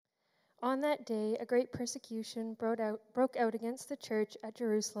On that day, a great persecution broke out against the church at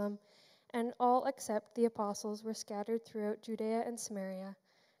Jerusalem, and all except the apostles were scattered throughout Judea and Samaria.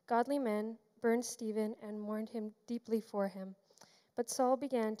 Godly men burned Stephen and mourned him deeply for him. But Saul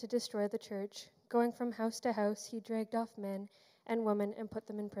began to destroy the church. Going from house to house, he dragged off men and women and put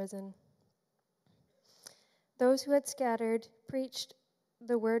them in prison. Those who had scattered preached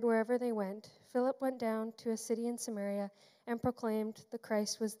the word wherever they went. Philip went down to a city in Samaria and proclaimed the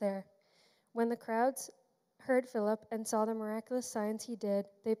Christ was there. When the crowds heard Philip and saw the miraculous signs he did,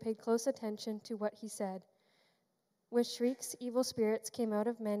 they paid close attention to what he said. With shrieks, evil spirits came out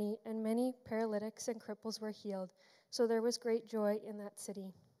of many, and many paralytics and cripples were healed. So there was great joy in that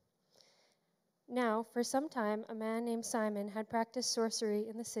city. Now, for some time, a man named Simon had practiced sorcery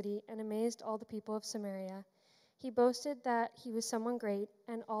in the city and amazed all the people of Samaria. He boasted that he was someone great,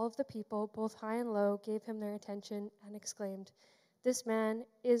 and all of the people, both high and low, gave him their attention and exclaimed, "This man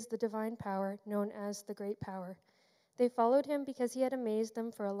is the divine power, known as the Great Power." They followed him because he had amazed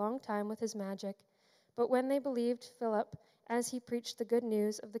them for a long time with his magic. But when they believed Philip as he preached the good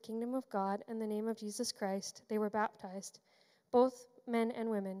news of the kingdom of God and the name of Jesus Christ, they were baptized, both men and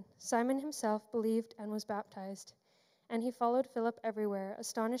women. Simon himself believed and was baptized, and he followed Philip everywhere,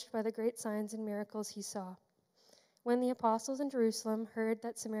 astonished by the great signs and miracles he saw. When the apostles in Jerusalem heard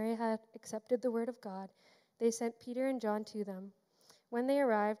that Samaria had accepted the word of God, they sent Peter and John to them. When they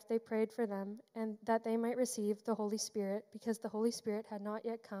arrived, they prayed for them, and that they might receive the Holy Spirit, because the Holy Spirit had not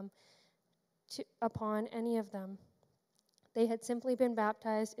yet come upon any of them. They had simply been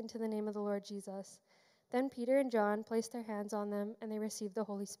baptized into the name of the Lord Jesus. Then Peter and John placed their hands on them, and they received the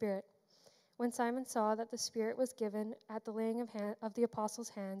Holy Spirit. When Simon saw that the Spirit was given at the laying of the apostles'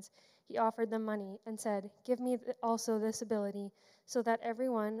 hands, he offered them money and said, "Give me also this ability, so that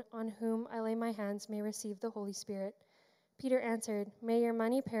everyone on whom I lay my hands may receive the Holy Spirit." Peter answered, "May your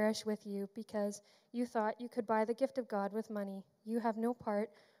money perish with you, because you thought you could buy the gift of God with money. You have no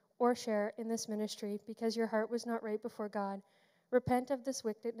part or share in this ministry, because your heart was not right before God. Repent of this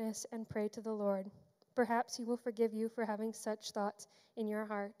wickedness and pray to the Lord. Perhaps he will forgive you for having such thoughts in your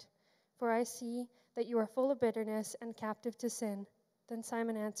heart. For I see that you are full of bitterness and captive to sin." Then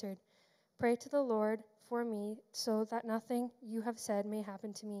Simon answered, "Pray to the Lord for me, so that nothing you have said may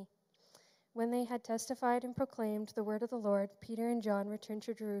happen to me." When they had testified and proclaimed the word of the Lord, Peter and John returned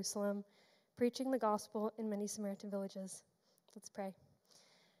to Jerusalem, preaching the gospel in many Samaritan villages. Let's pray.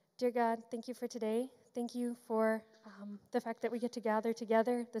 Dear God, thank you for today. Thank you for the fact that we get to gather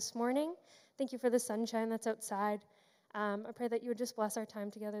together this morning. Thank you for the sunshine that's outside. I pray that you would just bless our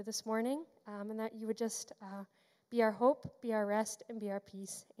time together this morning, and that you would just be our hope, be our rest, and be our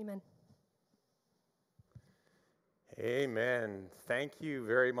peace. Amen. Amen. Thank you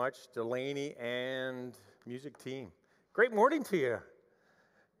very much, Delaney and music team. Great morning to you.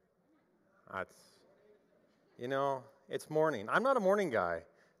 It's morning. I'm not a morning guy.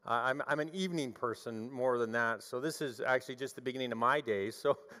 I'm an evening person more than that. So this is actually just the beginning of my day.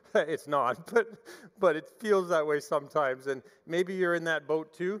 So it's not, but it feels that way sometimes. And maybe you're in that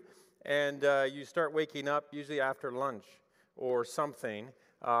boat too, and you start waking up usually after lunch or something.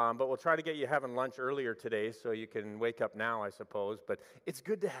 But we'll try to get you having lunch earlier today so you can wake up now, I suppose. But it's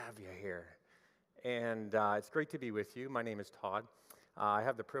good to have you here. And it's great to be with you. My name is Todd. I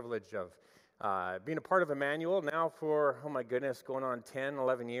have the privilege of being a part of Emmanuel now for, oh my goodness, going on 10,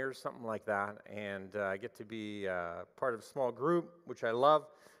 11 years, something like that. And I get to be part of a small group, which I love.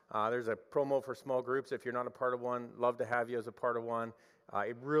 There's a promo for small groups. If you're not a part of one, love to have you as a part of one.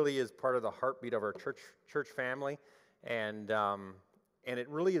 It really is part of the heartbeat of our church family. And it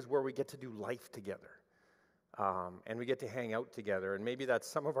really is where we get to do life together. And we get to hang out together. And maybe that's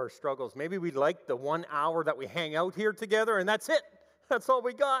some of our struggles. Maybe we like the 1 hour that we hang out here together, and that's it. That's all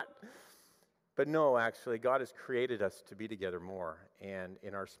we got. But no, actually, God has created us to be together more. And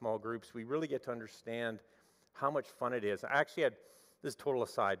in our small groups, we really get to understand how much fun it is. I actually had, this is total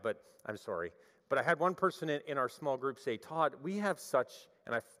aside, but I'm sorry. But I had one person in our small group say, "Todd, we have such,"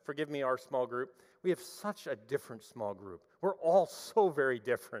 and forgive me, our small group, "we have such a different small group. We're all so very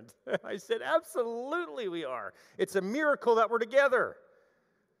different." I said, "Absolutely we are. It's a miracle that we're together."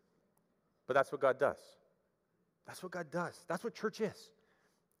 But that's what God does. That's what God does. That's what church is.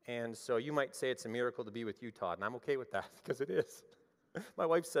 And so you might say it's a miracle to be with you, Todd, and I'm okay with that because it is. My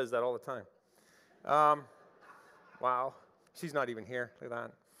wife says that all the time. Wow. She's not even here. Look at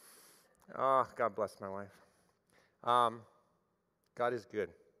that. Oh, God bless my wife. God is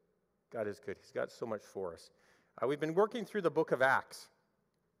good. God is good. He's got so much for us. We've been working through the book of Acts.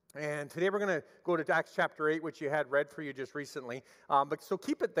 And today we're going to go to Acts chapter 8, which you had read for you just recently. So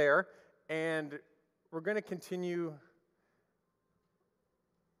keep it there, and we're going to continue.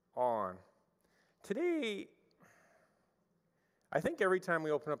 on. Today, I think every time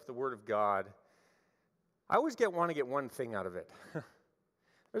we open up the Word of God, I always want to get one thing out of it.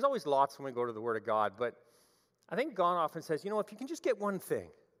 There's always lots when we go to the Word of God, but I think God often says, if you can just get one thing,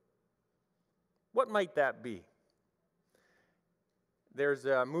 what might that be? There's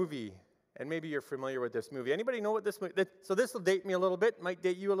a movie, and maybe you're familiar with this movie. Anybody know what this movie? So this will date me a little bit, might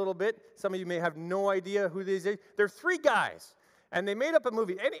date you a little bit. Some of you may have no idea who these are. They're three guys, and they made up a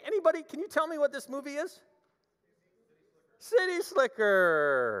movie. Anybody, can you tell me what this movie is? City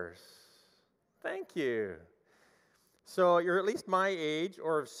Slickers. Thank you. So you're at least my age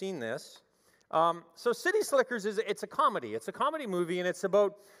or have seen this. So City Slickers it's a comedy. It's a comedy movie, and it's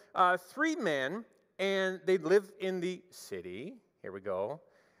about three men, and they live in the city. Here we go.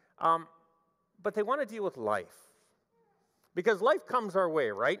 But they want to deal with life. Because life comes our way,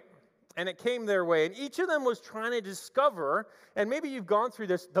 right? And it came their way. And each of them was trying to discover, and maybe you've gone through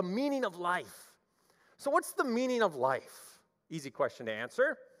this, the meaning of life. So what's the meaning of life? Easy question to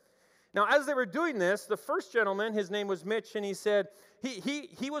answer. Now, as they were doing this, the first gentleman, his name was Mitch, and he said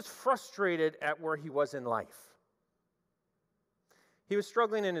he was frustrated at where he was in life. He was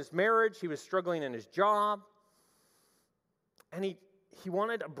struggling in his marriage. He was struggling in his job. And he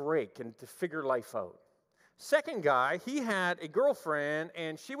wanted a break and to figure life out. Second guy, he had a girlfriend,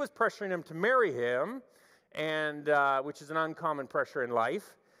 and she was pressuring him to marry him, and which is an uncommon pressure in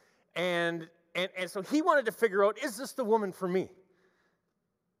life. And so he wanted to figure out, is this the woman for me?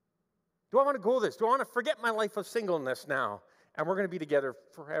 Do I want to go this? Do I want to forget my life of singleness now? And we're going to be together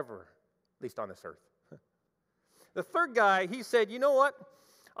forever, at least on this earth. The third guy, he said, you know what?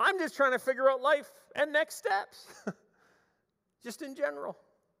 I'm just trying to figure out life and next steps. Just in general.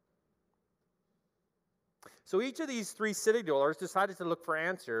 So each of these three city dwellers decided to look for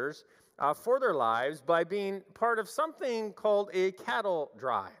answers for their lives by being part of something called a cattle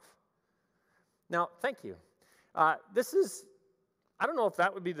drive. Now, thank you. I don't know if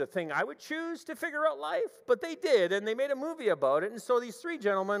that would be the thing I would choose to figure out life, but they did, and they made a movie about it. And so these three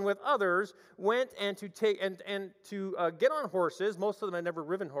gentlemen with others went and to get on horses. Most of them had never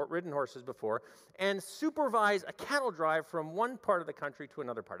ridden horses before, and supervise a cattle drive from one part of the country to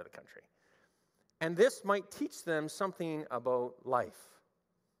another part of the country. And this might teach them something about life.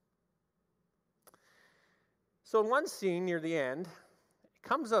 So in one scene near the end, it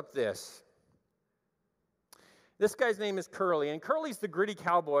comes up this. This guy's name is Curly, and Curly's the gritty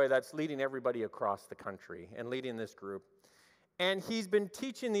cowboy that's leading everybody across the country and leading this group. And he's been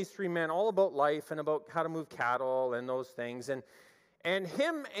teaching these three men all about life and about how to move cattle and those things. And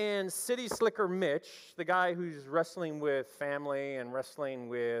him and City Slicker Mitch, the guy who's wrestling with family and wrestling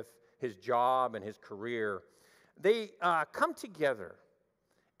with his job and his career, they come together.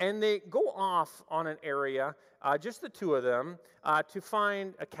 And they go off on an area, just the two of them, to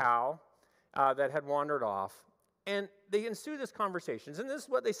find a cow that had wandered off. And they ensue this conversations. And this is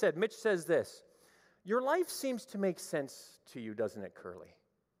what they said. Mitch says this, your life seems to make sense to you, doesn't it, Curly?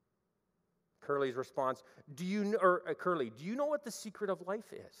 Curly's response, Curly, do you know what the secret of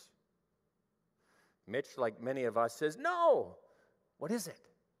life is? Mitch, like many of us, says, no. What is it?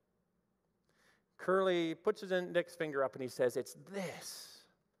 Curly puts his index finger up and he says, it's this.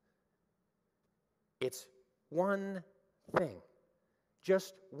 It's one thing.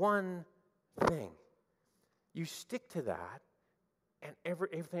 Just one thing. You stick to that, and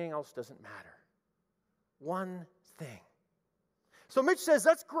everything else doesn't matter. One thing. So Mitch says,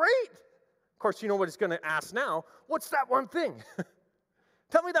 that's great. Of course, you know what he's going to ask now. What's that one thing?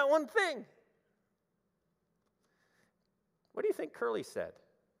 Tell me that one thing. What do you think Curly said?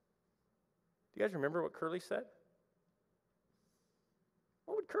 Do you guys remember what Curly said?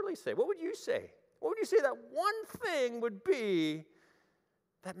 What would Curly say? What would you say? What would you say that one thing would be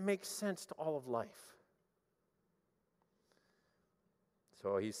that makes sense to all of life?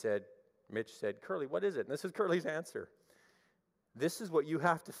 So Mitch said, Curly, what is it? And this is Curly's answer. This is what you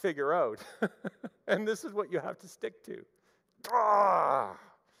have to figure out. And this is what you have to stick to. I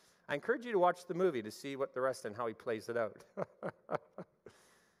encourage you to watch the movie to see what the rest and how he plays it out.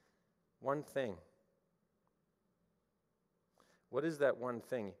 One thing. What is that one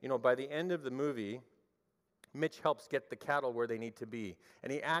thing? By the end of the movie, Mitch helps get the cattle where they need to be.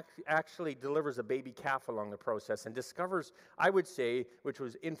 And he actually delivers a baby calf along the process and discovers, I would say, which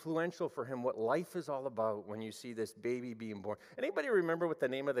was influential for him, what life is all about when you see this baby being born. Anybody remember what the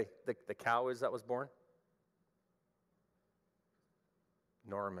name of the cow is that was born?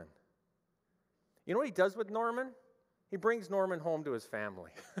 Norman. You know what he does with Norman? He brings Norman home to his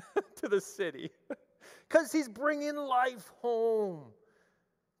family, to the city, because he's bringing life home.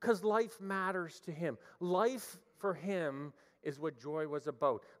 Because life matters to him. Life for him is what joy was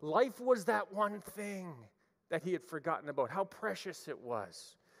about. Life was that one thing that he had forgotten about, how precious it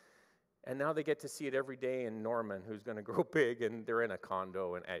was. And now they get to see it every day in Norman, who's going to grow big, and they're in a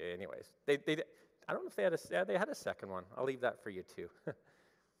condo. And anyways, I don't know if they had a second one. I'll leave that for you too.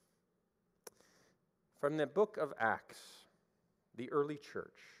 From the book of Acts, the early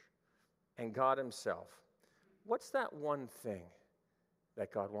church, and God himself, what's that one thing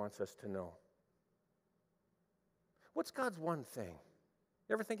that God wants us to know? What's God's one thing?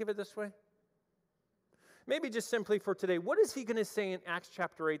 You ever think of it this way? Maybe just simply for today, what is he going to say in Acts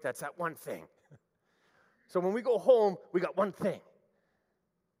chapter 8 that's that one thing? So when we go home, we got one thing.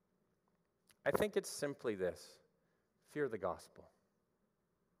 I think it's simply this: fear the gospel.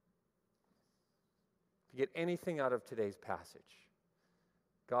 If you get anything out of today's passage,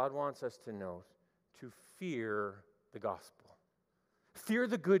 God wants us to know to fear the gospel. Fear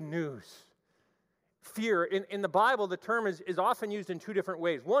the good news. Fear, in the Bible, the term is often used in two different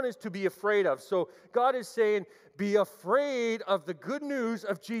ways. One is to be afraid of. So God is saying, be afraid of the good news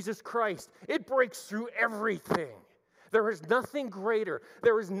of Jesus Christ. It breaks through everything. There is nothing greater.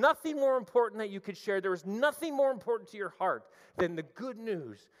 There is nothing more important that you could share. There is nothing more important to your heart than the good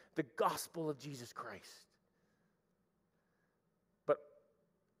news, the gospel of Jesus Christ. But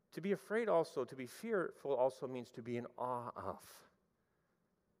to be afraid also, to be fearful also means to be in awe of.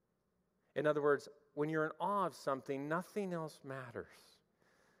 In other words, when you're in awe of something, nothing else matters.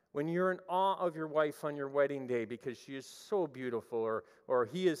 When you're in awe of your wife on your wedding day because she is so beautiful or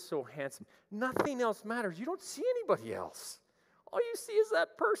he is so handsome, nothing else matters. You don't see anybody else. All you see is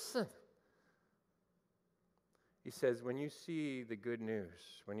that person. He says, when you see the good news,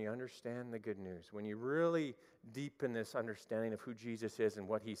 when you understand the good news, when you really deepen this understanding of who Jesus is and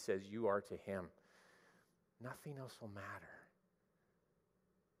what he says you are to him, nothing else will matter.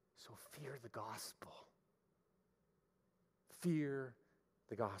 So fear the gospel. Fear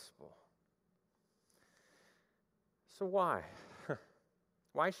the gospel. So why?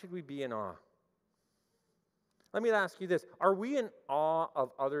 Why should we be in awe? Let me ask you this. Are we in awe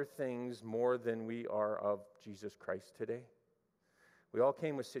of other things more than we are of Jesus Christ today? We all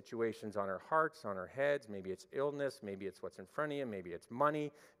came with situations on our hearts, on our heads. Maybe it's illness. Maybe it's what's in front of you. Maybe it's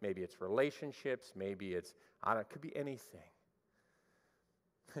money. Maybe it's relationships. Maybe it's, it could be anything.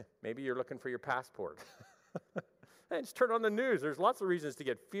 Maybe you're looking for your passport. And just turn on the news. There's lots of reasons to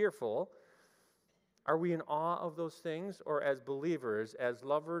get fearful. Are we in awe of those things? Or as believers, as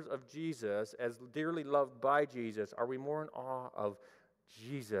lovers of Jesus, as dearly loved by Jesus, are we more in awe of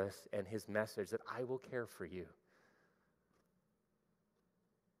Jesus and his message that I will care for you?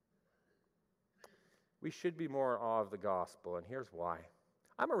 We should be more in awe of the gospel, and here's why.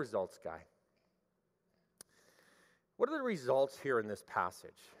 I'm a results guy. What are the results here in this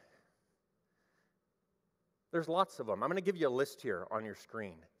passage? There's lots of them. I'm going to give you a list here on your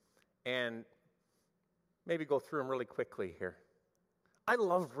screen and maybe go through them really quickly here. I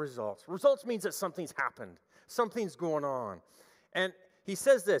love results. Results means that something's happened. Something's going on. And he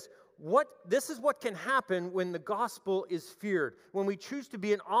says this is what can happen when the gospel is feared, when we choose to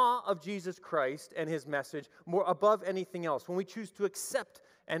be in awe of Jesus Christ and his message more above anything else, when we choose to accept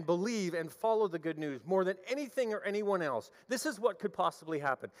and believe and follow the good news more than anything or anyone else. This is what could possibly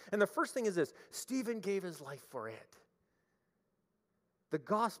happen. And the first thing is this: Stephen gave his life for it. The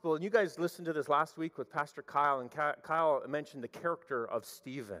gospel, and you guys listened to this last week with Pastor Kyle, and Kyle mentioned the character of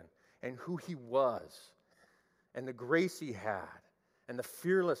Stephen and who he was and the grace he had and the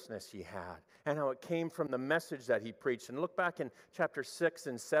fearlessness he had and how it came from the message that he preached. And look back in chapter 6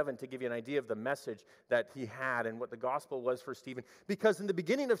 and 7 to give you an idea of the message that he had and what the gospel was for Stephen. Because in the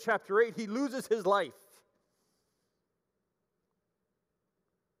beginning of chapter 8, he loses his life.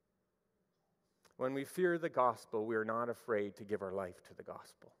 When we fear the gospel, we are not afraid to give our life to the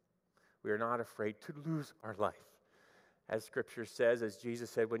gospel. We are not afraid to lose our life. As Scripture says, as Jesus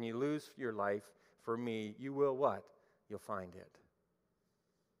said, when you lose your life for me, you will what? You'll find it.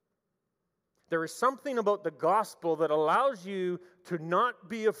 There is something about the gospel that allows you to not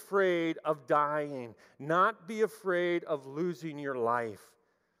be afraid of dying, not be afraid of losing your life.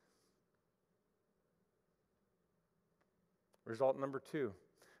 Result number 2.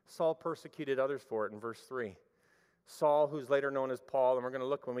 Saul persecuted others for it in verse 3. Saul, who's later known as Paul, and we're going to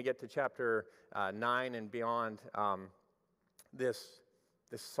look when we get to chapter 9 and beyond, this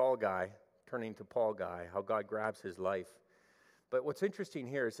Saul guy turning to Paul guy, how God grabs his life. But what's interesting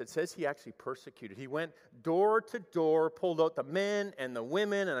here is it says he actually persecuted. He went door to door, pulled out the men and the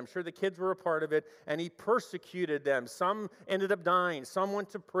women, and I'm sure the kids were a part of it, and he persecuted them. Some ended up dying. Some went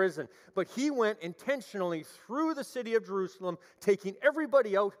to prison. But he went intentionally through the city of Jerusalem, taking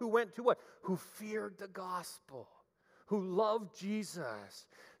everybody out who went to what? Who feared the gospel, who love Jesus.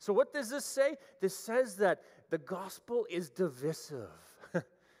 So what does this say? This says that the gospel is divisive,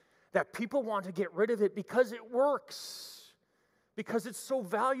 that people want to get rid of it because it works, because it's so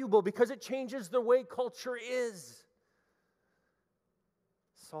valuable, because it changes the way culture is.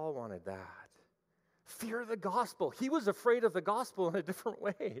 Saul wanted that. Fear the gospel. He was afraid of the gospel in a different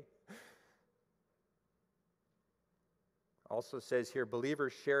way. Also says here,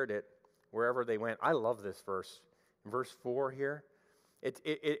 believers shared it wherever they went. I love this verse. Verse 4 here.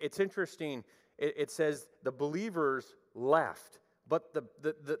 It's interesting. It says the believers left, but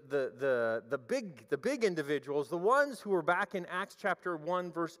the big individuals, the ones who were back in Acts chapter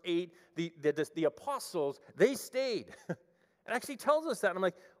 1, verse 8, the apostles, they stayed. It actually tells us that. And I'm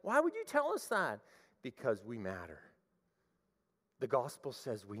like, why would you tell us that? Because we matter. The gospel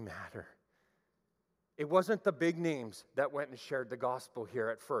says we matter. It wasn't the big names that went and shared the gospel here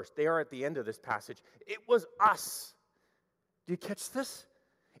at first. They are at the end of this passage. It was us. Do you catch this?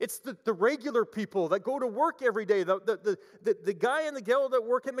 It's the regular people that go to work every day, the guy and the gal that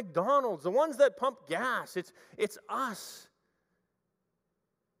work at McDonald's, the ones that pump gas. It's us.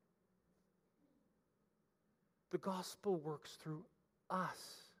 The gospel works through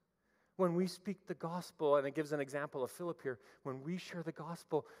us. When we speak the gospel, and it gives an example of Philip here, when we share the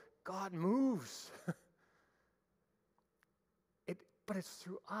gospel, God moves. But it's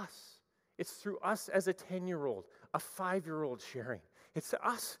through us. It's through us as a 10-year-old, a 5-year-old sharing. It's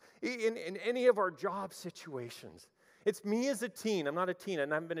us in any of our job situations. It's me as a teen. I'm not a teen,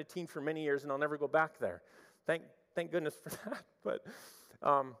 and I haven't been a teen for many years, and I'll never go back there. Thank goodness for that. But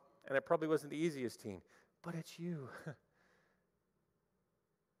and it probably wasn't the easiest teen. But it's you.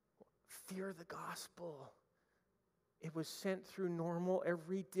 Fear the gospel. It was sent through normal,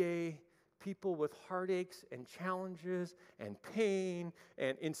 everyday people with heartaches and challenges and pain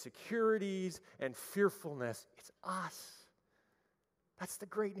and insecurities and fearfulness. It's us. That's the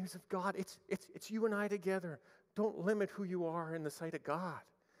great news of God. It's you and I together. Don't limit who you are in the sight of God.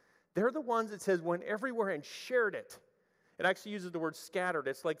 They're the ones that says went everywhere and shared it. It actually uses the word scattered.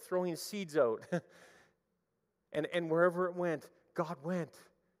 It's like throwing seeds out. and wherever it went, God went.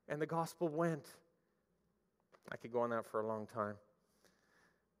 And the gospel went. I could go on that for a long time.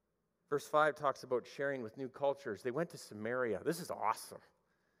 Verse 5 talks about sharing with new cultures. They went to Samaria. This is awesome.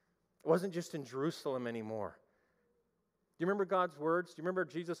 It wasn't just in Jerusalem anymore. Do you remember God's words? Do you remember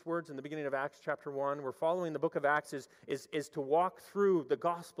Jesus' words in the beginning of Acts chapter 1? We're following the book of Acts is to walk through the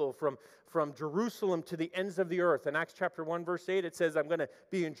gospel from Jerusalem to the ends of the earth. In Acts chapter 1, verse 8, it says, I'm going to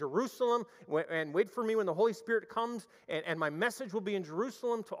be in Jerusalem and wait for me when the Holy Spirit comes, and my message will be in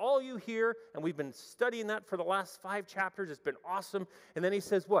Jerusalem to all you here. And we've been studying that for the last 5 chapters. It's been awesome. And then he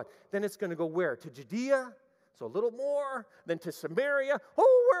says what? Then it's going to go where? To Judea, so a little more, then to Samaria.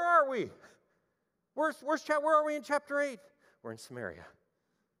 Oh, where are we? Where are we in chapter 8? We're in Samaria.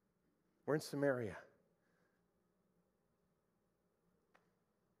 We're in Samaria.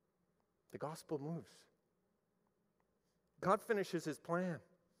 The gospel moves. God finishes his plan.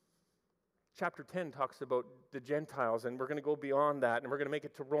 Chapter 10 talks about the Gentiles, and we're going to go beyond that, and we're going to make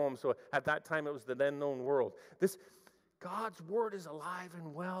it to Rome. So at that time, it was the then known world. God's word is alive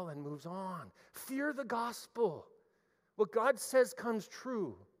and well and moves on. Fear the gospel. What God says comes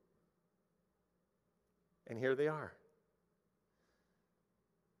true. And here they are.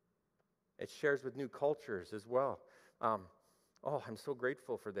 It shares with new cultures as well. I'm so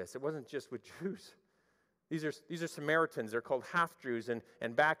grateful for this. It wasn't just with Jews. These are Samaritans. They're called half-Jews.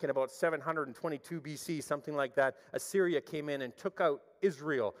 And back in about 722 BC, something like that, Assyria came in and took out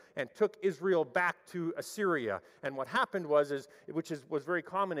Israel and took Israel back to Assyria. And what happened was was very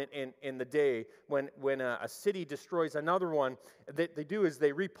common in the day when a city destroys another one, they do is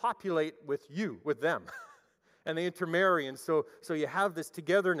they repopulate with them. And they intermarry. And so you have this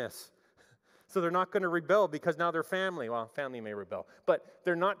togetherness. So they're not going to rebel because now they're family. Well, family may rebel, but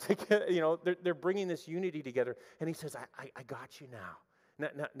they're not together. They're bringing this unity together. And he says, "I got you now."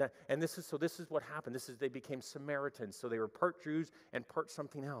 And this is what happened. They became Samaritans. So they were part Jews and part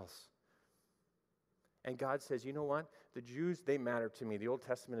something else. And God says, you know what? The Jews, they matter to me. The Old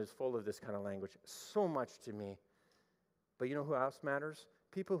Testament is full of this kind of language, so much to me. But you know who else matters?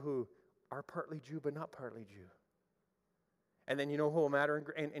 People who are partly Jew but not partly Jew. And then you know who will matter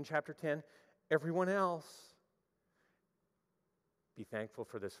in chapter 10? Everyone else. Be thankful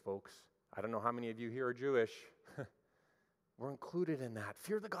for this, folks. I don't know how many of you here are Jewish. We're included in that.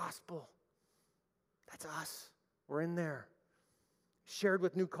 Fear the gospel. That's us. We're in there. shared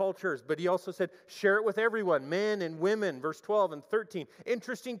with new cultures, but he also said, share it with everyone, men and women, verse 12 and 13.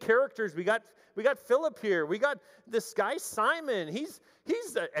 Interesting characters. We got Philip here. We got this guy, Simon. He's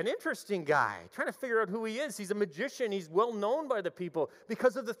an interesting guy, trying to figure out who he is. He's a magician. He's well known by the people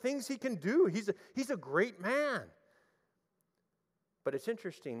because of the things he can do. He's a great man. But it's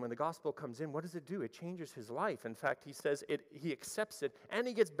interesting, when the gospel comes in, what does it do? It changes his life. In fact, he says he accepts it, and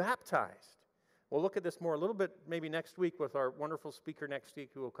he gets baptized. We'll look at this more a little bit maybe next week with our wonderful speaker next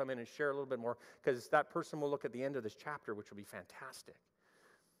week who will come in and share a little bit more, because that person will look at the end of this chapter, which will be fantastic.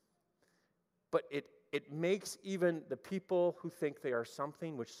 But it makes even the people who think they are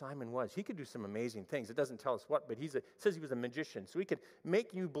something, which Simon was. He could do some amazing things. It doesn't tell us what, but it says he was a magician. So he could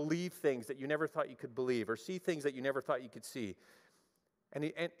make you believe things that you never thought you could believe, or see things that you never thought you could see.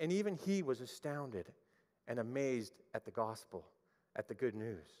 And even he was astounded and amazed at the gospel, at the good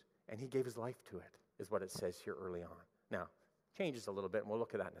news. And he gave his life to it, is what it says here early on. Now, changes a little bit, and we'll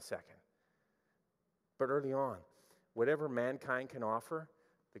look at that in a second. But early on, whatever mankind can offer,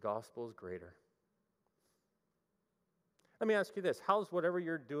 the gospel is greater. Let me ask you this. How's whatever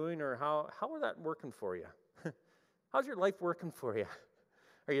you're doing, or how are that working for you? How's your life working for you?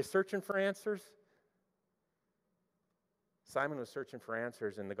 Are you searching for answers? Simon was searching for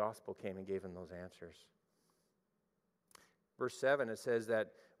answers, and the gospel came and gave him those answers. Verse 7, it says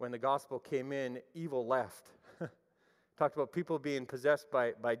that when the gospel came in, evil left. Talked about people being possessed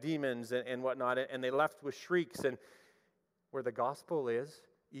by demons and whatnot, and they left with shrieks. And where the gospel is,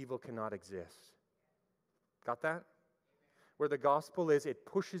 evil cannot exist. Got that? Where the gospel is, it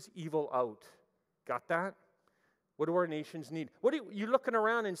pushes evil out. Got that? What do our nations need? You're looking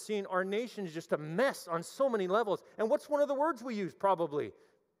around and seeing our nation's just a mess on so many levels. And what's one of the words we use probably?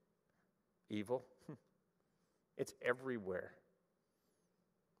 Evil. It's everywhere.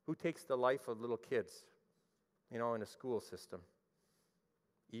 Who takes the life of little kids, in a school system?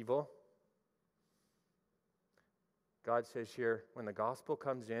 Evil. God says here, when the gospel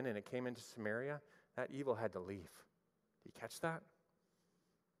comes in and it came into Samaria, that evil had to leave. Do you catch that?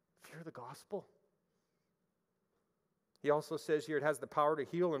 Fear the gospel. He also says here it has the power to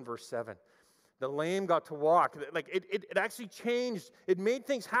heal in verse 7. The lame got to walk. Like it actually changed. It made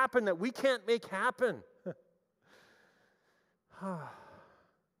things happen that we can't make happen.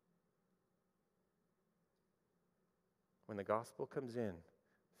 When the gospel comes in,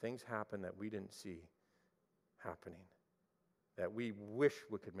 things happen that we didn't see happening, that we wish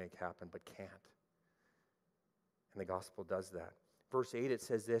we could make happen but can't. And the gospel does that. Verse 8, it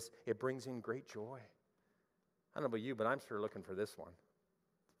says this, it brings in great joy. I don't know about you, but I'm sure looking for this one.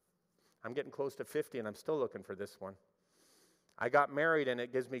 I'm getting close to 50 and I'm still looking for this one. I got married and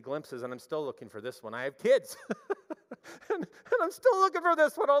it gives me glimpses and I'm still looking for this one. I have kids and I'm still looking for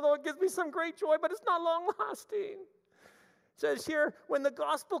this one, although it gives me some great joy, but it's not long lasting. It says here, when the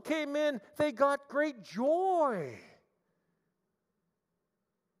gospel came in, they got great joy.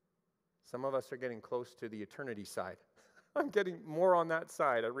 Some of us are getting close to the eternity side. I'm getting more on that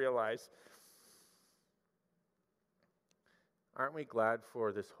side, I realize. Aren't we glad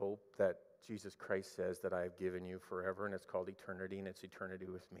for this hope that Jesus Christ says that I have given you forever, and it's called eternity, and it's eternity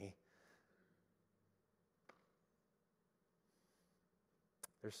with me?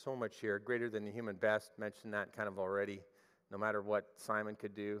 There's so much here. Greater than the human best, mentioned that kind of already. No matter what Simon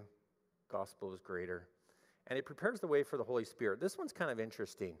could do, gospel is greater. And it prepares the way for the Holy Spirit. This one's kind of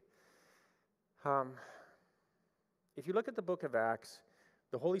interesting. If you look at the book of Acts,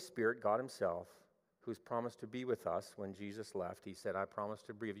 the Holy Spirit, God himself, who's promised to be with us when Jesus left, he said, I promise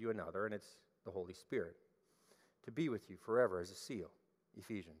to give you another, and it's the Holy Spirit, to be with you forever as a seal,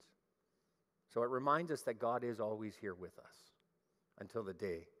 Ephesians. So it reminds us that God is always here with us until the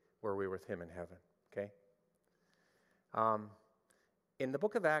day where we're with him in heaven, okay? In the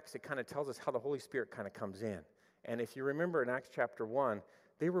book of Acts, it kind of tells us how the Holy Spirit kind of comes in. And if you remember in Acts chapter 1,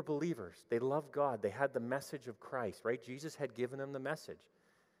 they were believers. They loved God. They had the message of Christ, right? Jesus had given them the message.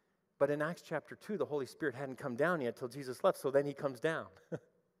 But in Acts chapter 2, the Holy Spirit hadn't come down yet till Jesus left, so then he comes down.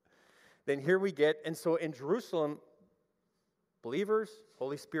 Then here we get, and so in Jerusalem, believers,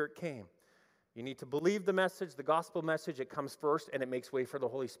 Holy Spirit came. You need to believe the message, the gospel message. It comes first, and it makes way for the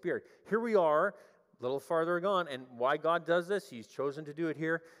Holy Spirit. Here we are, a little farther gone, and why God does this, he's chosen to do it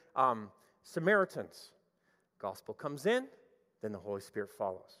here. Samaritans, gospel comes in, then the Holy Spirit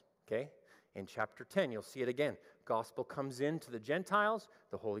follows, okay? In chapter 10, you'll see it again. Gospel comes in to the Gentiles,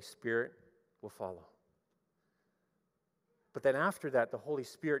 the Holy Spirit will follow. But then after that, the Holy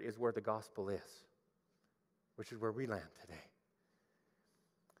Spirit is where the gospel is, which is where we land today.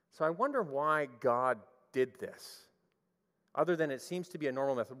 So I wonder why God did this, other than it seems to be a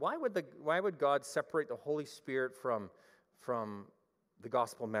normal method. Why would God separate the Holy Spirit from the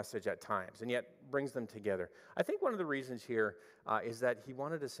gospel message at times, and yet brings them together. I think one of the reasons here is that he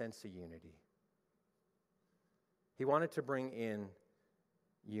wanted a sense of unity. He wanted to bring in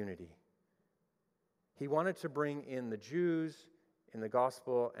unity. He wanted to bring in the Jews in the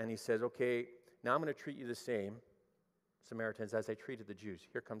gospel, and he says, okay, now I'm going to treat you the same, Samaritans, as I treated the Jews.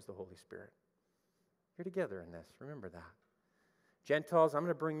 Here comes the Holy Spirit. You're together in this. Remember that. Gentiles, I'm going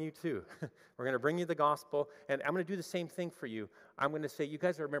to bring you too. We're going to bring you the gospel, and I'm going to do the same thing for you. I'm going to say, you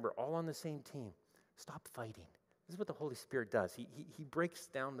guys are, remember, all on the same team. Stop fighting. This is what the Holy Spirit does. He breaks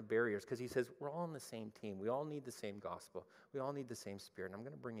down the barriers because he says, we're all on the same team. We all need the same gospel. We all need the same Spirit, and I'm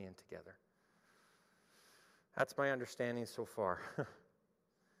going to bring you in together. That's my understanding so far.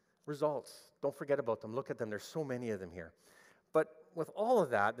 Results, don't forget about them. Look at them. There's so many of them here. But with all of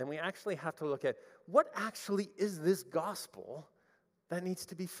that, then we actually have to look at what actually is this gospel that needs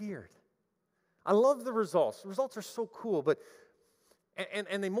to be feared. I love the results. The results are so cool, but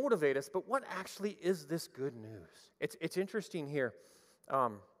and they motivate us, but what actually is this good news? It's interesting here.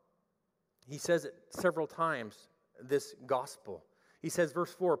 He says it several times, this gospel. He says,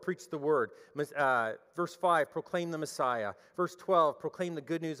 verse 4, preach the word. Verse 5, proclaim the Messiah. Verse 12, proclaim the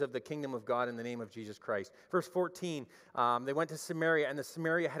good news of the kingdom of God in the name of Jesus Christ. Verse 14, they went to Samaria, and the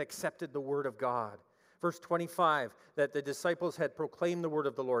Samaria had accepted the word of God. Verse 25, that the disciples had proclaimed the word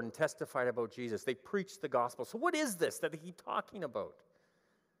of the Lord and testified about Jesus. They preached the gospel. So what is this that he's talking about?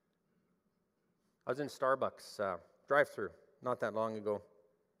 I was in Starbucks drive-thru not that long ago.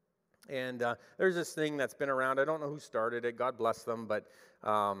 And there's this thing that's been around. I don't know who started it. God bless them. But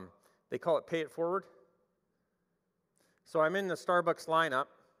they call it Pay It Forward. So I'm in the Starbucks lineup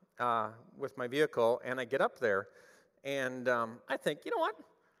with my vehicle, and I get up there. And I think, you know what?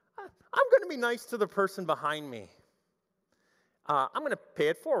 I'm going to be nice to the person behind me. I'm going to pay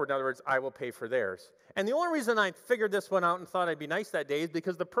it forward. In other words, I will pay for theirs. And the only reason I figured this one out and thought I'd be nice that day is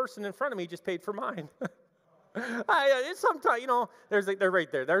because the person in front of me just paid for mine. Sometimes, they're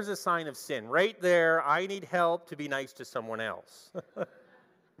right there. There's a sign of sin. Right there, I need help to be nice to someone else.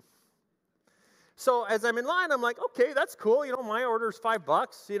 So as I'm in line, I'm like, okay, that's cool. My order's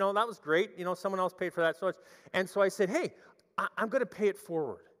 $5. That was great. Someone else paid for that. So I said, hey, I'm going to pay it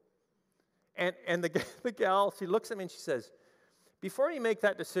forward. And the gal, she looks at me and she says, before you make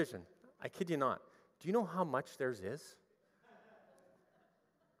that decision, I kid you not, do you know how much theirs is?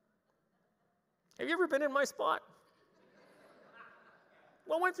 Have you ever been in my spot?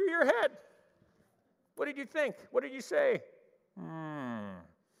 What went through your head? What did you think? What did you say?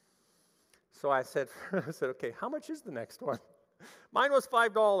 So I said, okay, how much is the next one? Mine was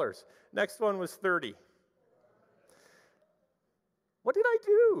 $5. Next one was $30. What did I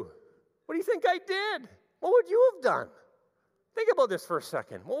do? What do you think I did? What would you have done? Think about this for a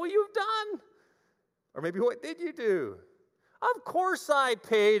second. What would you have done? Or maybe what did you do? Of course I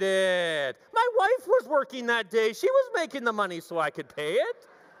paid it. My wife was working that day. She was making the money so I could pay it.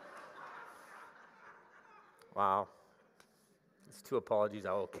 Wow. It's 2 apologies. I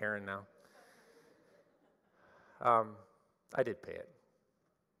owe Karen now. I did pay it.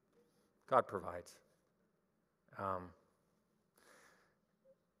 God provides.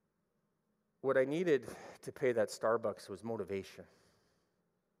 What I needed to pay that Starbucks was motivation.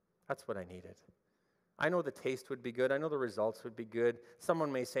 That's what I needed. I know the taste would be good. I know the results would be good.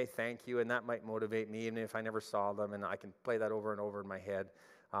 Someone may say thank you, and that might motivate me, even if I never saw them, and I can play that over and over in my head.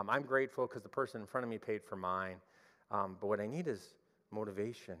 I'm grateful because the person in front of me paid for mine. But what I need is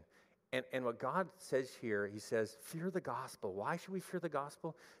motivation. And what God says here, he says, fear the gospel. Why should we fear the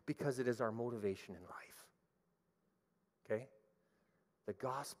gospel? Because it is our motivation in life. Okay? The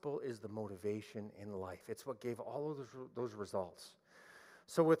gospel is the motivation in life. It's what gave all of those results.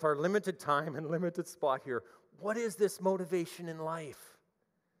 So with our limited time and limited spot here, what is this motivation in life?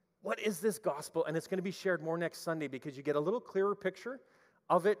 What is this gospel? And it's going to be shared more next Sunday because you get a little clearer picture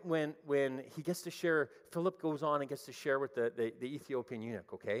of it when he gets to share. Philip goes on and gets to share with the Ethiopian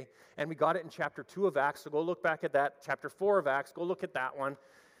eunuch, okay? And we got it in chapter 2 of Acts, so go look back at that. Chapter 4 of Acts, go look at that one.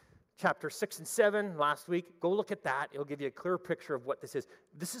 Chapter 6 and 7 last week, go look at that. It'll give you a clear picture of what this is.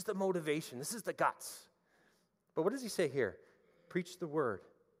 This is the motivation. This is the guts. But what does he say here? Preach the word.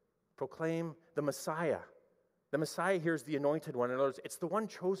 Proclaim the Messiah. The Messiah here is the anointed one. In other words, it's the one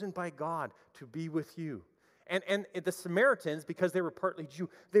chosen by God to be with you. And the Samaritans, because they were partly Jew,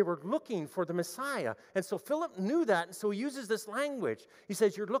 they were looking for the Messiah. And so Philip knew that, and so he uses this language. He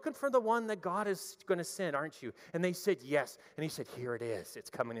says, you're looking for the one that God is going to send, aren't you? And they said, yes. And he said, here it is. It's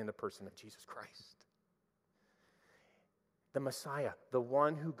coming in the person of Jesus Christ. The Messiah, the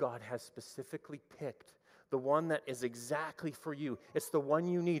one who God has specifically picked, the one that is exactly for you. It's the one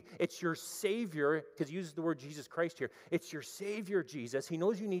you need. It's your Savior, because he uses the word Jesus Christ here. It's your Savior, Jesus. He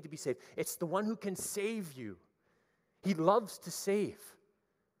knows you need to be saved. It's the one who can save you. He loves to save.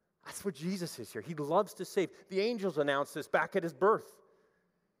 That's what Jesus is here. He loves to save. The angels announced this back at his birth.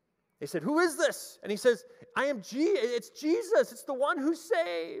 They said, "Who is this?" And he says, it's Jesus. It's the one who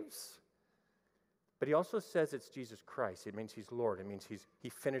saves. But he also says it's Jesus Christ. It means he's Lord. It means he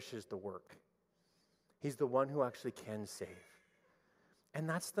finishes the work. He's the one who actually can save. And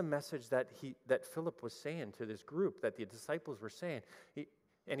that's the message that Philip was saying to this group, that the disciples were saying.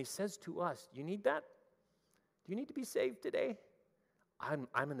 And he says to us, you need that? Do you need to be saved today?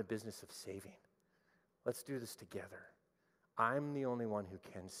 I'm in the business of saving. Let's do this together. I'm the only one who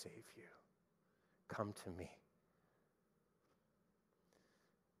can save you. Come to me.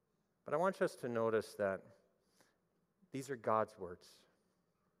 But I want us to notice that these are God's words.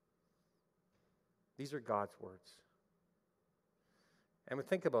 These are God's words. And we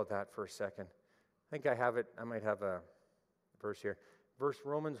think about that for a second. I think I might have a verse here.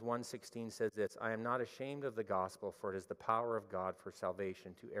 Romans 1:16 says this, "I am not ashamed of the gospel, for it is the power of God for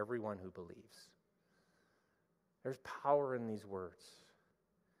salvation to everyone who believes." There's power in these words.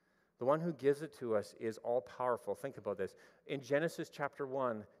 The one who gives it to us is all-powerful. Think about this. In Genesis chapter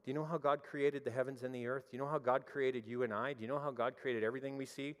 1, do you know how God created the heavens and the earth? Do you know how God created you and I? Do you know how God created everything we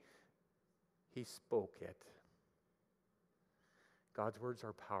see? He spoke it. God's words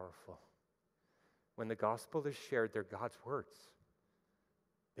are powerful. When the gospel is shared, they're God's words.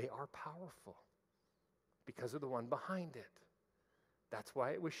 They are powerful because of the one behind it. That's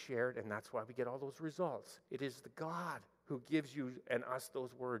why it was shared, and that's why we get all those results. It is the God who gives you and us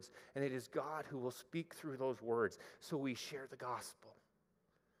those words, and it is God who will speak through those words. So we share the gospel.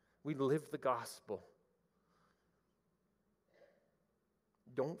 We live the gospel.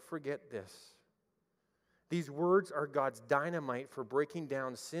 Don't forget this. These words are God's dynamite for breaking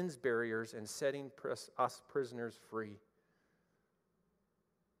down sin's barriers and setting us prisoners free.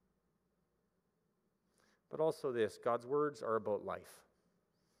 But also this, God's words are about life.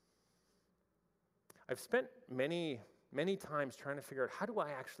 I've spent many times trying to figure out, how do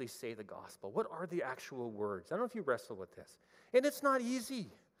I actually say the gospel? What are the actual words? I don't know if you wrestle with this. And it's not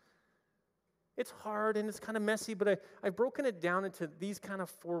easy. It's hard and it's kind of messy, but I've broken it down into these kind of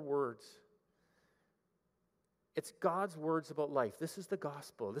 4 words. It's God's words about life. This is the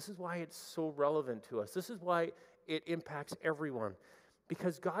gospel. This is why it's so relevant to us. This is why it impacts everyone.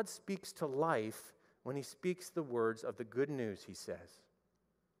 Because God speaks to life when he speaks the words of the good news, he says.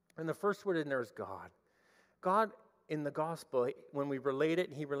 And the first word in there is God. God, in the gospel, when we relate it,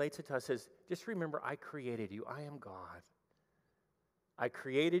 and he relates it to us, says, just remember, I created you. I am God. I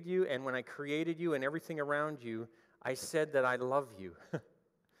created you, and when I created you and everything around you, I said that I love you.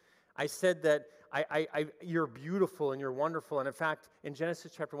 I said that you're beautiful and you're wonderful. And in fact, in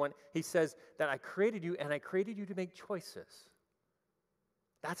Genesis chapter 1, he says that I created you, and I created you to make choices.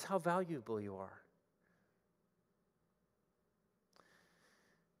 That's how valuable you are.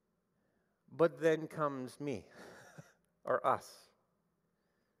 But then comes me, or us.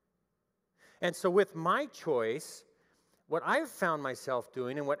 And so with my choice, what I've found myself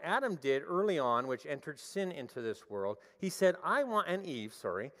doing, and what Adam did early on, which entered sin into this world, he said,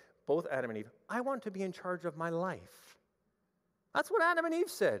 both Adam and Eve, I want to be in charge of my life. That's what Adam and Eve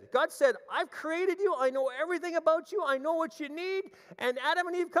said. God said, I've created you, I know everything about you, I know what you need. And Adam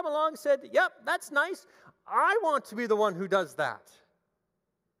and Eve come along and said, yep, that's nice. I want to be the one who does that.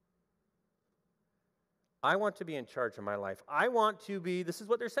 I want to be in charge of my life. I want to be, this is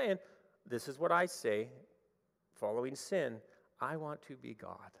what they're saying, this is what I say, following sin, I want to be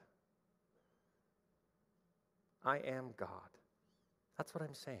God. I am God. That's what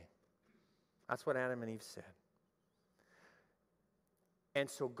I'm saying. That's what Adam and Eve said. And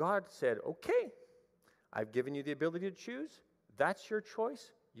so God said, okay, I've given you the ability to choose. That's your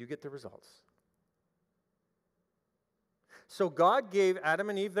choice. You get the results. So God gave Adam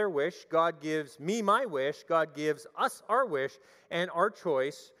and Eve their wish. God gives me my wish. God gives us our wish and our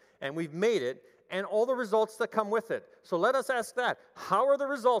choice, and we've made it, and all the results that come with it. So let us ask that. How are the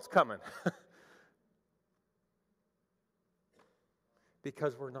results coming?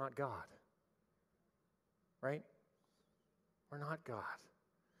 Because we're not God. Right? We're not God.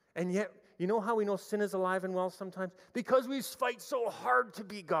 And yet, you know how we know sin is alive and well sometimes? Because we fight so hard to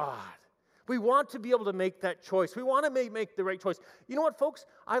be God. We want to be able to make that choice. We want to make the right choice. You know what, folks?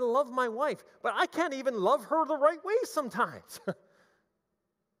 I love my wife, but I can't even love her the right way sometimes.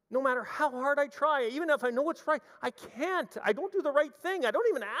 No matter how hard I try, even if I know what's right, I can't. I don't do the right thing. I don't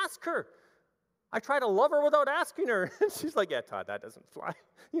even ask her. I try to love her without asking her. And she's like, yeah, Todd, that doesn't fly.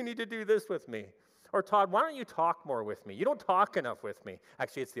 You need to do this with me. Or, Todd, why don't you talk more with me? You don't talk enough with me.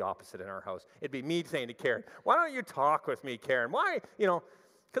 Actually, it's the opposite in our house. It'd be me saying to Karen, why don't you talk with me, Karen? Why, because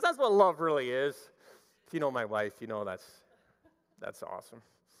that's what love really is. If you know my wife, you know that's awesome.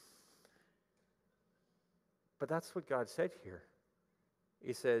 But that's what God said here.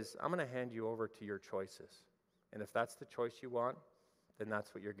 He says, I'm going to hand you over to your choices. And if that's the choice you want, then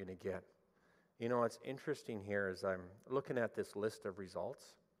that's what you're going to get. What's interesting here is I'm looking at this list of results.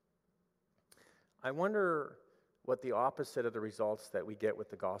 I wonder what the opposite of the results that we get with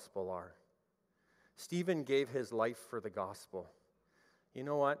the gospel are. Stephen gave his life for the gospel. You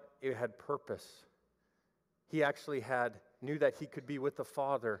know what? It had purpose. He actually knew that he could be with the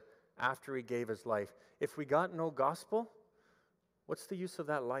Father after he gave his life. If we got no gospel, what's the use of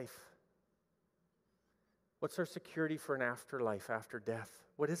that life? What's our security for an afterlife after death?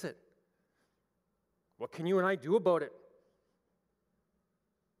 What is it? What can you and I do about it?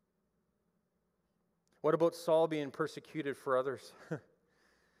 What about Saul being persecuted for others?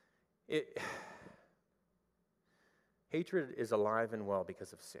 Hatred is alive and well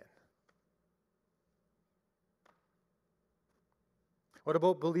because of sin. What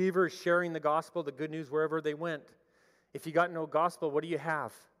about believers sharing the gospel, the good news, wherever they went? If you got no gospel, what do you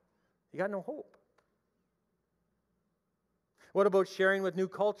have? You got no hope. What about sharing with new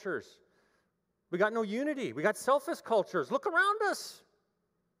cultures? We got no unity. We got selfish cultures. Look around us.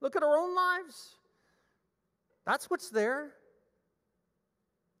 Look at our own lives. That's what's there.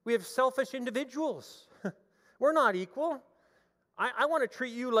 We have selfish individuals. We're not equal. I want to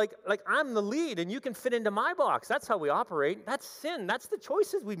treat you like I'm the lead and you can fit into my box. That's how we operate. That's sin. That's the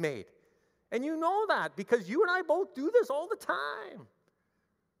choices we made. And you know that because you and I both do this all the time.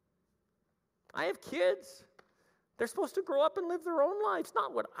 I have kids. They're supposed to grow up and live their own lives,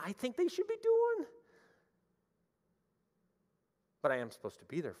 not what I think they should be doing. But I am supposed to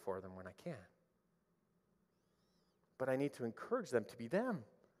be there for them when I can. But I need to encourage them to be them.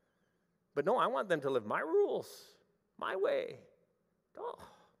 But no, I want them to live my rules, my way. Oh.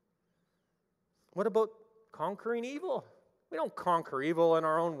 What about conquering evil? We don't conquer evil in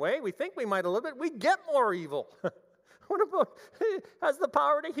our own way. We think we might a little bit. We get more evil. What about has the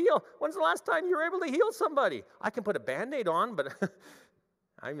power to heal? When's the last time you were able to heal somebody? I can put a Band-Aid on, but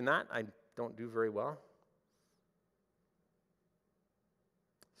even that I don't do very well.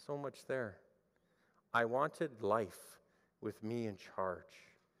 So much there. I wanted life with me in charge.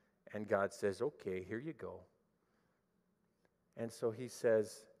 And God says, okay, here you go. And so he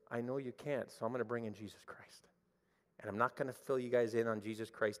says, I know you can't, so I'm going to bring in Jesus Christ. And I'm not going to fill you guys in on Jesus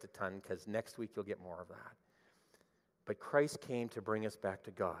Christ a ton because next week you'll get more of that. But Christ came to bring us back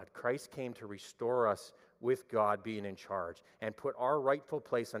to God. Christ came to restore us with God being in charge and put our rightful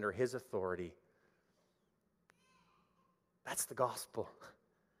place under his authority. That's the gospel.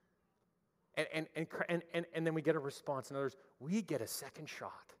 And then we get a response. In other words, we get a second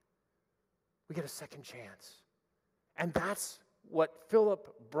shot. We get a second chance. And that's what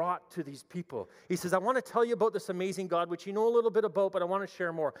Philip brought to these people. He says, I want to tell you about this amazing God, which you know a little bit about, but I want to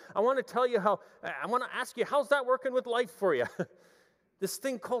share more. I want to tell you I want to ask you, how's that working with life for you? This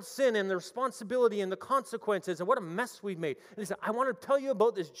thing called sin and the responsibility and the consequences and what a mess we've made. And he said, I want to tell you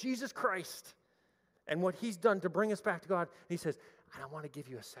about this Jesus Christ and what he's done to bring us back to God. And he says, and I want to give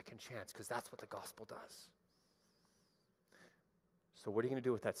you a second chance because that's what the gospel does. So what are you going to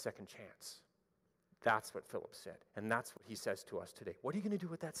do with that second chance? That's what Philip said. And that's what he says to us today. What are you going to do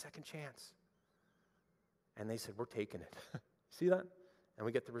with that second chance? And they said, we're taking it. See that? And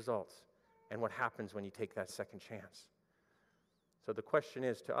we get the results. And what happens when you take that second chance? So the question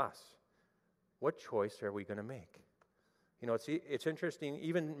is to us, what choice are we going to make? You know, it's interesting,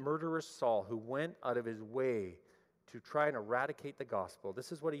 even murderous Saul, who went out of his way to try and eradicate the gospel,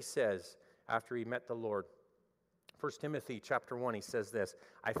 this is what he says after he met the Lord. 1 Timothy chapter 1, he says this,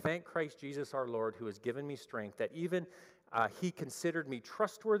 I thank Christ Jesus our Lord who has given me strength, that even he considered me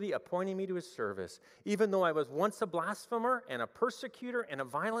trustworthy, appointing me to his service. Even though I was once a blasphemer and a persecutor and a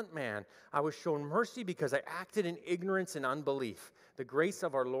violent man, I was shown mercy because I acted in ignorance and unbelief. The grace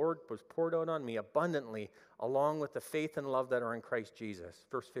of our Lord was poured out on me abundantly, along with the faith and love that are in Christ Jesus.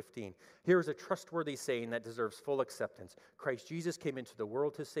 Verse 15, here is a trustworthy saying that deserves full acceptance. Christ Jesus came into the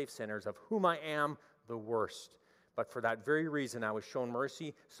world to save sinners, of whom I am the worst. But for that very reason, I was shown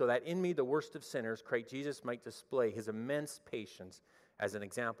mercy, so that in me, the worst of sinners, Christ Jesus might display his immense patience as an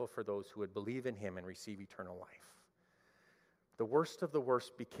example for those who would believe in him and receive eternal life. The worst of the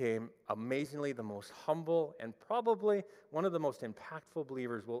worst became amazingly the most humble and probably one of the most impactful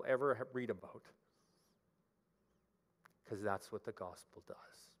believers we'll ever read about. Because that's what the gospel does.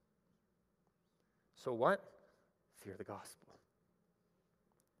 So what? Fear the gospel.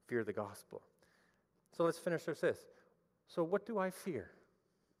 Fear the gospel. So let's finish with this. So what do I fear?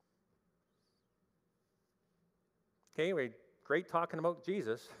 Okay, we're great talking about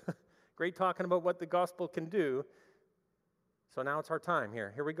Jesus. Great talking about what the gospel can do. So now it's our time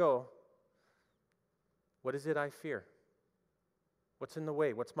here. Here we go. What is it I fear? What's in the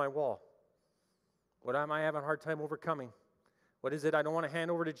way? What's my wall? What am I having a hard time overcoming? What is it I don't want to hand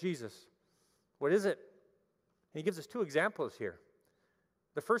over to Jesus? What is it? And he gives us two examples here.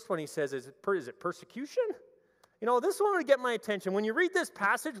 The first one he says, is it persecution? You know, this one would get my attention. When you read this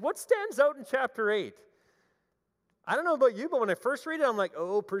passage, what stands out in chapter 8? I don't know about you, but when I first read it, I'm like,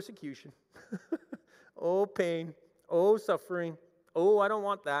 oh, persecution. Oh, pain. Oh, suffering. Oh, I don't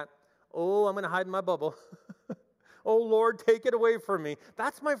want that. Oh, I'm going to hide in my bubble. Oh, Lord, take it away from me.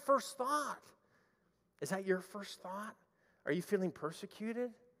 That's my first thought. Is that your first thought? Are you feeling persecuted?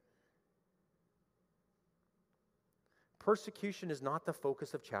 Persecution is not the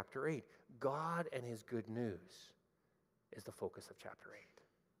focus of chapter 8. God and his good news is the focus of chapter 8.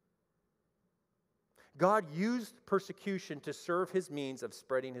 God used persecution to serve his means of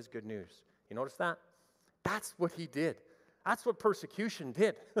spreading his good news. You notice that? That's what he did. That's what persecution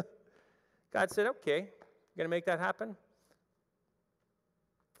did. God said, okay, you're going to make that happen?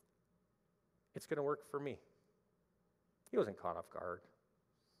 It's going to work for me. He wasn't caught off guard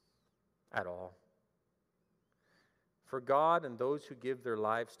at all. For God and those who give their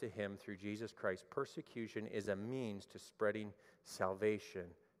lives to him through Jesus Christ, persecution is a means to spreading salvation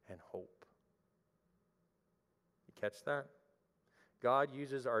and hope. You catch that? God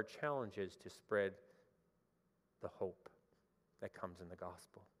uses our challenges to spread the hope that comes in the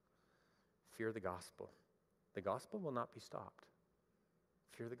gospel. Fear the gospel. The gospel will not be stopped.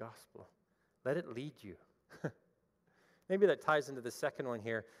 Fear the gospel. Let it lead you. Maybe that ties into the second one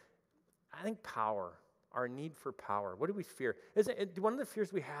here. I think power, our need for power. What do we fear? One of the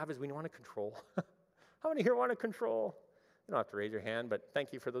fears we have is we want to control. How many here want to control? You don't have to raise your hand, but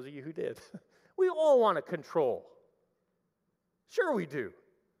thank you for those of you who did. We all want to control. Sure we do.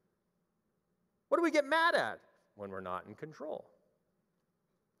 What do we get mad at? When we're not in control.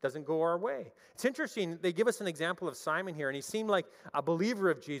 Doesn't go our way. It's interesting, they give us an example of Simon here, and he seemed like a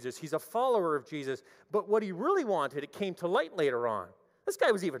believer of Jesus. He's a follower of Jesus. But what he really wanted, it came to light later on. This guy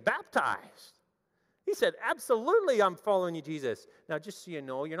was even baptized. He said, absolutely, I'm following you, Jesus. Now, just so you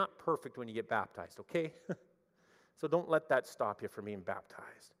know, you're not perfect when you get baptized, okay? So don't let that stop you from being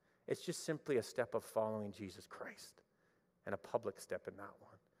baptized. It's just simply a step of following Jesus Christ, and a public step in that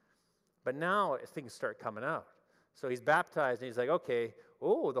one. But now things start coming out. So he's baptized, and he's like, okay,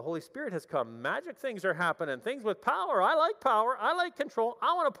 oh, the Holy Spirit has come. Magic things are happening, things with power. I like power. I like control.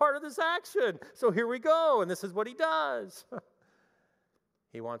 I want a part of this action. So here we go, and this is what he does.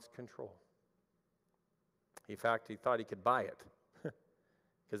 He wants control. In fact, he thought he could buy it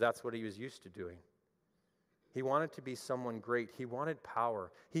because that's what he was used to doing. He wanted to be someone great. He wanted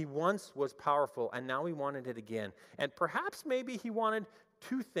power. He once was powerful, and now he wanted it again. And perhaps maybe he wanted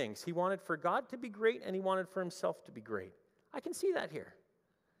two things. He wanted for God to be great, and he wanted for himself to be great. I can see that here.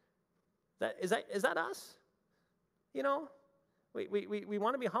 Is that us? You know, we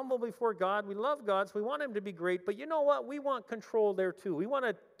want to be humble before God. We love God, so we want him to be great. But you know what? We want control there too. We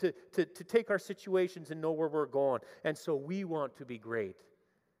want to take our situations and know where we're going. And so we want to be great.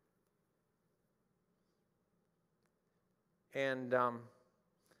 And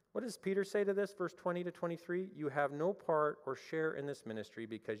what does Peter say to this? Verse 20 to 23, you have no part or share in this ministry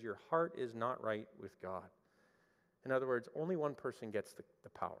because your heart is not right with God. In other words, only one person gets the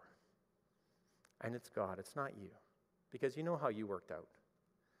power. And it's God. It's not you. Because you know how you worked out.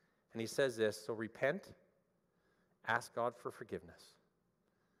 And he says this, so repent, ask God for forgiveness,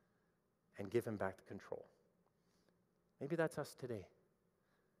 and give him back the control. Maybe that's us today.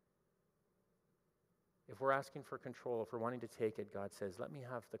 If we're asking for control, if we're wanting to take it, God says, let me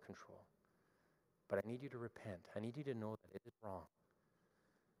have the control. But I need you to repent. I need you to know that it is wrong.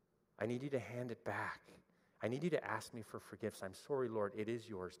 I need you to hand it back. I need you to ask me for forgiveness. I'm sorry, Lord, it is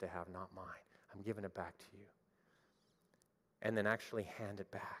yours to have, not mine. I'm giving it back to you. And then actually hand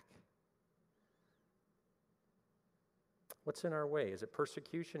it back. What's in our way? Is it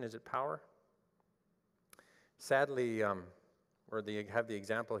persecution? Is it power? Sadly, where they have the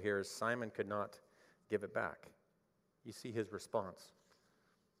example here is Simon could not give it back. You see his response.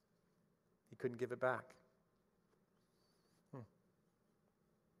 He couldn't give it back.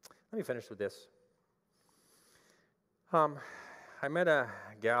 Let me finish with this. I met a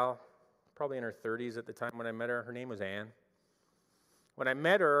gal, probably in her 30s at the time when I met her. Her name was Anne. When I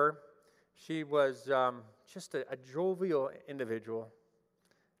met her, she was just a jovial individual.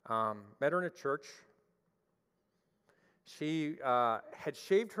 Met her in a church. She had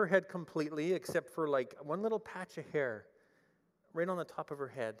shaved her head completely except for like one little patch of hair right on the top of her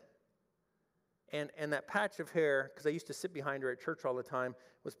head. And that patch of hair, because I used to sit behind her at church all the time,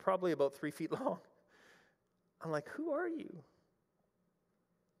 was probably about 3 feet long. I'm like, who are you?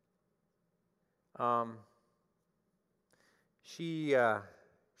 She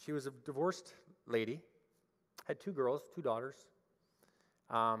was a divorced lady, had 2 girls, 2 daughters.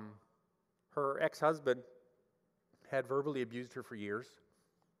 Her ex-husband had verbally abused her for years.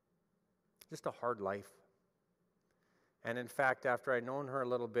 Just a hard life. And in fact, after I'd known her a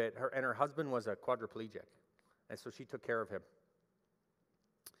little bit, her husband was a quadriplegic, and so she took care of him,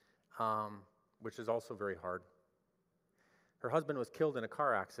 which is also very hard. Her husband was killed in a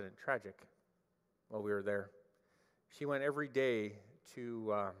car accident, tragic, while we were there. She went every day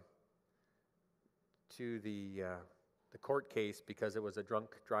to the court case because it was a drunk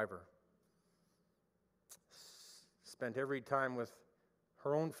driver. Spent every time with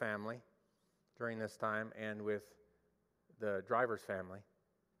her own family during this time and with the driver's family.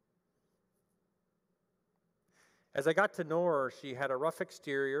 As I got to know her, she had a rough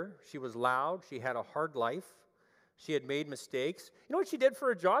exterior. She was loud. She had a hard life. She had made mistakes. You know what she did for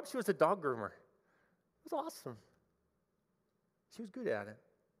a job? She was a dog groomer. It was awesome. She was good at it.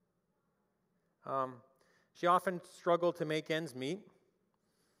 She often struggled to make ends meet,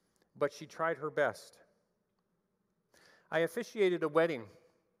 but she tried her best. I officiated a wedding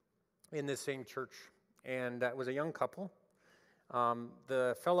in this same church, and it was a young couple.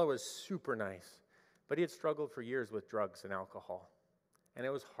 The fellow was super nice, but he had struggled for years with drugs and alcohol, and it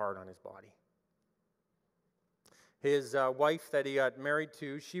was hard on his body. His wife that he got married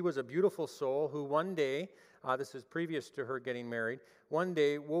to, she was a beautiful soul who one day, this is previous to her getting married, one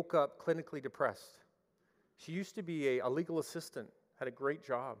day woke up clinically depressed. She used to be a legal assistant, had a great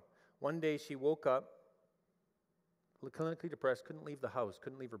job. One day she woke up clinically depressed, couldn't leave the house,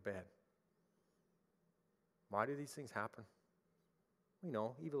 couldn't leave her bed. Why do these things happen? We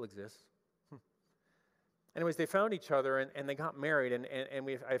know, evil exists. Anyways, they found each other and they got married, and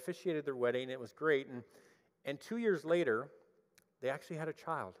I officiated their wedding. It was great, and 2 years later, they actually had a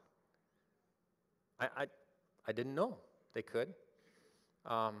child. I didn't know they could.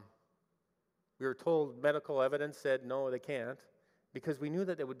 We were told medical evidence said no, they can't, because we knew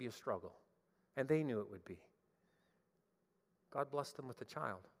that there would be a struggle, and they knew it would be. God blessed them with a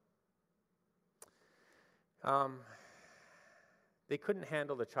child. They couldn't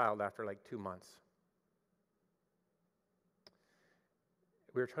handle the child after like 2 months.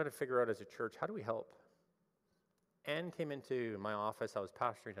 We were trying to figure out as a church, how do we help? Ann came into my office, I was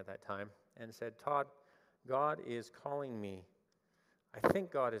pastoring at that time, and said, Todd, God is calling me. I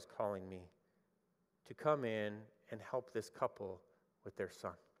think God is calling me to come in and help this couple with their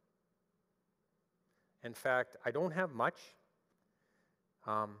son. In fact, I don't have much.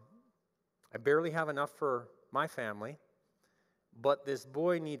 I barely have enough for my family, but this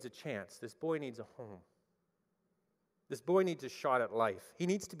boy needs a chance. This boy needs a home. This boy needs a shot at life. He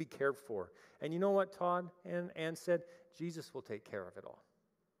needs to be cared for. And you know what, Todd? And Ann said, Jesus will take care of it all.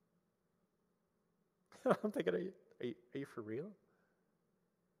 I'm thinking, are you for real?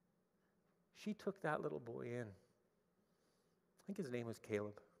 She took that little boy in. I think his name was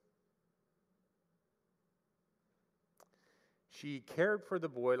Caleb. She cared for the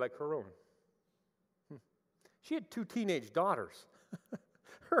boy like her own. She had 2 teenage daughters.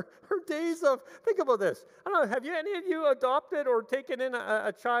 Her days of, think about this. I don't know, have any of you adopted or taken in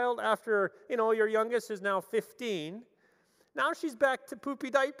a child after, your youngest is now 15? Now she's back to poopy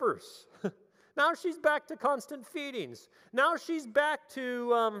diapers. Now she's back to constant feedings. Now she's back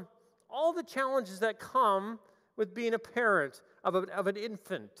to all the challenges that come with being a parent of an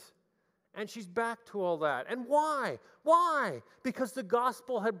infant. And she's back to all that. And why? Why? Because the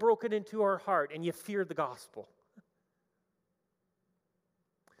gospel had broken into her heart, and you feared the gospel.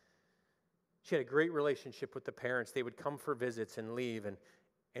 She had a great relationship with the parents. They would come for visits and leave,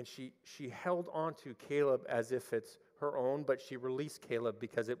 and she held on to Caleb as if it's her own, but she released Caleb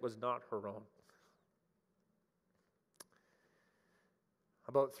because it was not her own.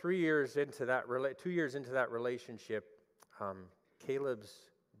 About 2 years into that relationship, Caleb's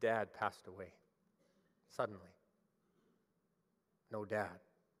dad passed away suddenly. No dad.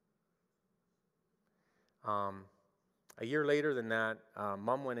 A year later than that,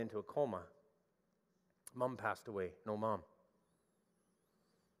 Mom went into a coma. Mom passed away. No mom.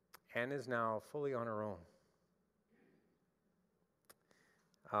 Ann is now fully on her own.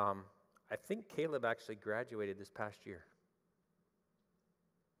 I think Caleb actually graduated this past year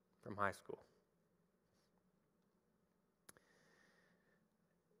from high school.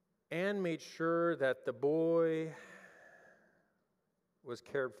 Ann made sure that the boy was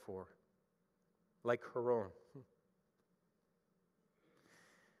cared for, like her own.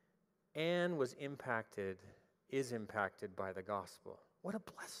 Anne is impacted by the gospel. What a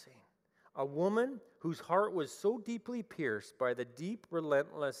blessing. A woman whose heart was so deeply pierced by the deep,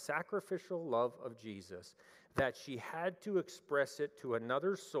 relentless, sacrificial love of Jesus that she had to express it to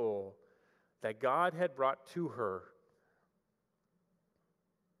another soul that God had brought to her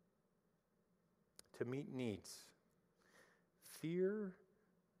to meet needs. Fear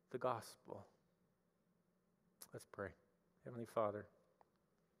the gospel. Let's pray. Heavenly Father,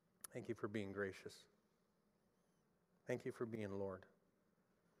 thank you for being gracious. Thank you for being Lord.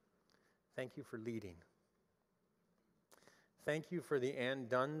 Thank you for leading. Thank you for the Ann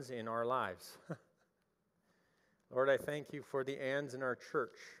Dunns in our lives. Lord, I thank you for the Anns in our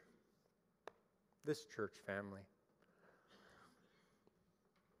church, this church family.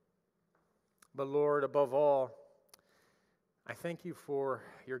 But Lord, above all, I thank you for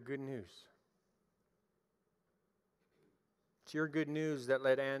your good news. It's your good news that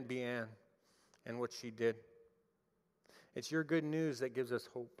let Ann be Ann and what she did. It's your good news that gives us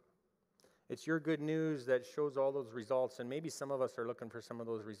hope. It's your good news that shows all those results, and maybe some of us are looking for some of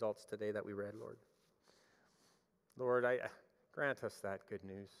those results today that we read, Lord. Lord, I grant us that good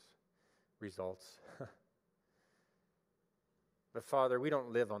news, results. But Father, we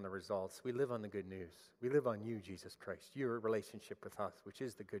don't live on the results. We live on the good news. We live on you, Jesus Christ, your relationship with us, which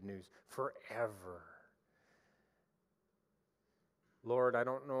is the good news forever. Lord, I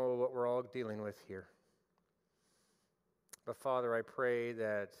don't know what we're all dealing with here. But Father, I pray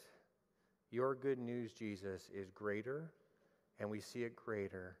that your good news, Jesus, is greater, and we see it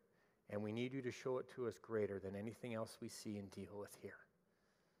greater, and we need you to show it to us greater than anything else we see and deal with here.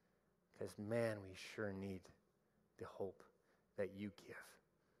 Because, man, we sure need the hope that you give.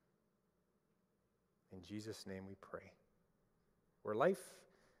 In Jesus' name we pray. Where life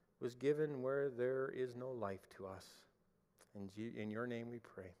was given, where there is no life to us. In your name we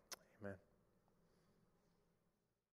pray.